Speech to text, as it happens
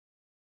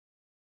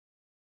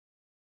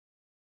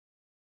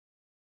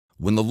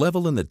When the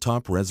level in the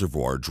top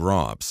reservoir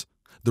drops,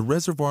 the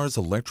reservoir's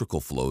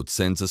electrical float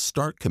sends a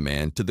start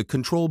command to the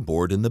control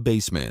board in the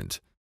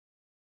basement.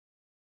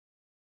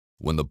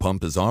 When the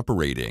pump is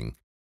operating,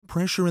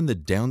 pressure in the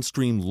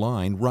downstream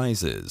line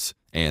rises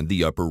and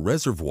the upper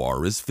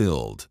reservoir is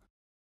filled.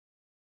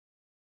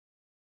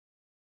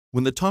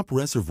 When the top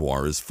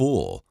reservoir is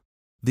full,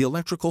 the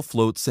electrical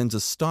float sends a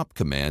stop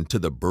command to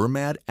the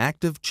Burmad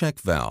active check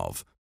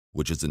valve,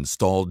 which is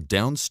installed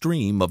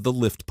downstream of the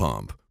lift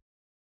pump.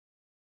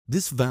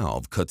 This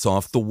valve cuts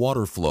off the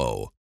water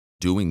flow,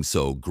 doing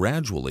so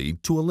gradually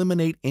to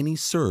eliminate any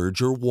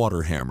surge or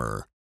water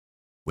hammer.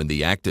 When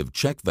the active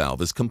check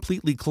valve is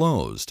completely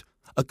closed,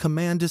 a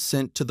command is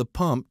sent to the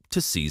pump to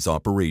cease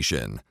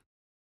operation.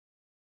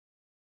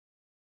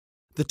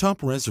 The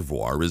top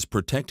reservoir is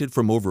protected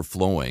from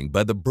overflowing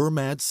by the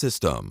Burmad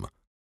system.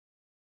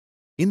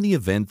 In the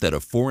event that a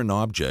foreign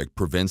object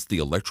prevents the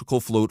electrical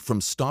float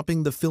from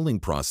stopping the filling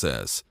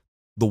process,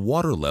 the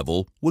water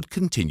level would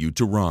continue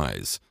to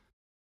rise.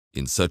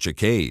 In such a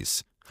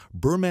case,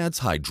 Burmad's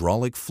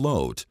hydraulic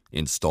float,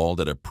 installed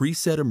at a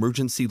preset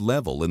emergency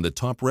level in the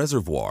top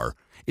reservoir,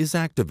 is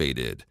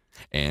activated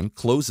and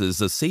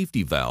closes a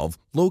safety valve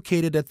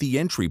located at the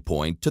entry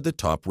point to the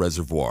top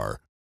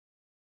reservoir.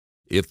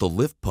 If the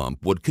lift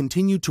pump would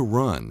continue to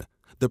run,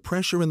 the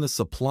pressure in the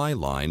supply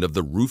line of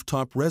the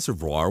rooftop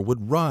reservoir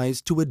would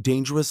rise to a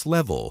dangerous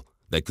level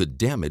that could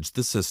damage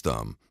the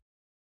system.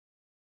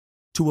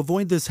 To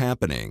avoid this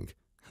happening,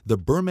 the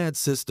Burmad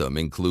system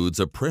includes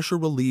a pressure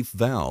relief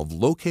valve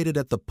located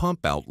at the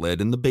pump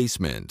outlet in the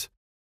basement.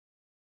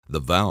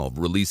 The valve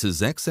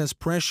releases excess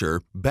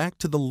pressure back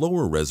to the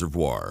lower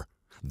reservoir,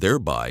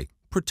 thereby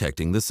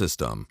protecting the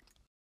system.